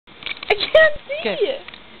can't see it.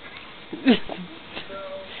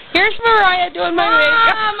 Here's Moriah doing my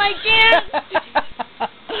makeup. Mom, I can't.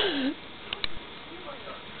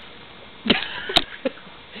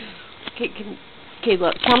 Okay,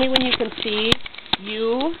 look. Tell me when you can see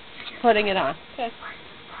you putting it on. Okay.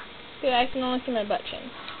 Good, I can only see my butt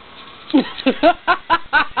chin.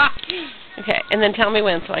 Okay, and then tell me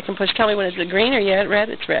when, so I can push. Tell me when it's green or red.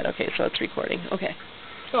 It's red. Okay, so it's recording. Okay.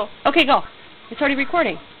 Go. Okay, go. It's already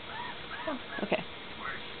recording. Go. Okay.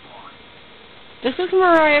 This is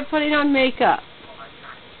Moriah putting on makeup.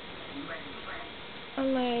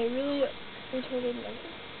 On my really retarded nose.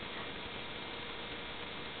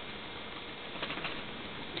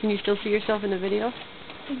 Can you still see yourself in the video?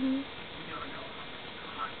 Mhm.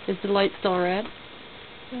 Is the light still red?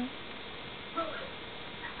 Yeah.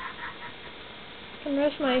 I can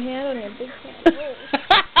rest my hand on your big fat nose.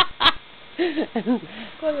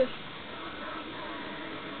 Go this.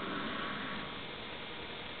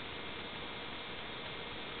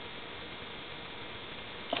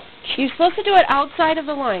 You're supposed to do it outside of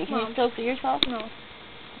the line. Can Mom. you still see yourself? No.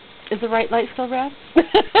 Is the right light still red?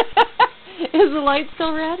 Is the light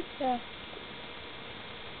still red? Yeah.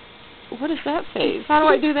 What is that face? How do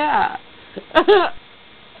I do that?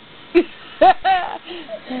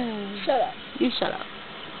 Shut up. You shut up.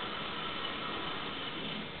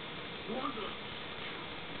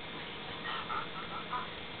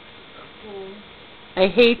 I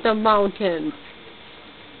hate the mountains.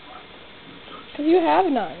 Because you have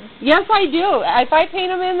none. Yes, I do. If I paint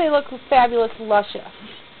them in, they look fabulous, luscious.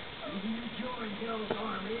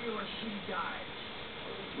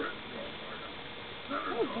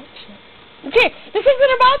 Okay, this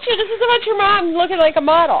isn't about you. This is about your mom looking like a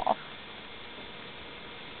model.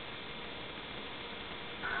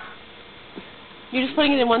 You're just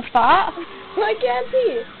putting it in one spot? I can't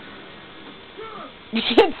see. You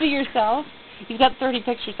can't see yourself? You've got 30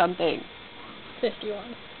 pictures on things.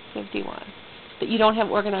 51. 51. That you don't have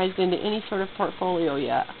organized into any sort of portfolio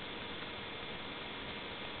yet.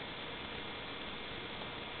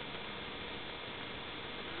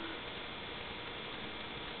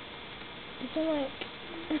 It's like...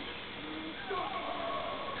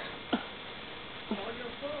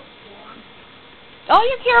 All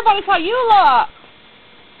you care about is how you look.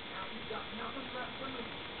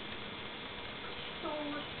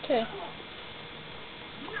 Okay.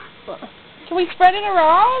 Can we spread it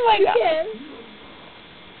around? Like, You can.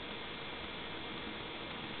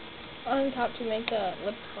 On top to make the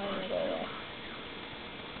lip line go away.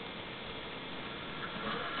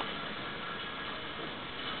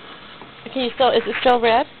 Can you still, is it still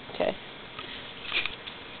red? Okay.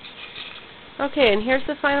 Okay, and here's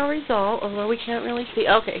the final result, although we can't really see.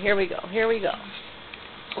 Okay, here we go. Here we go.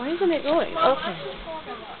 Why isn't it going? Okay.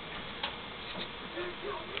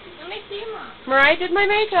 Let me see, Mom. Moriah did my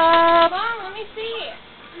makeup. Mom, let me see.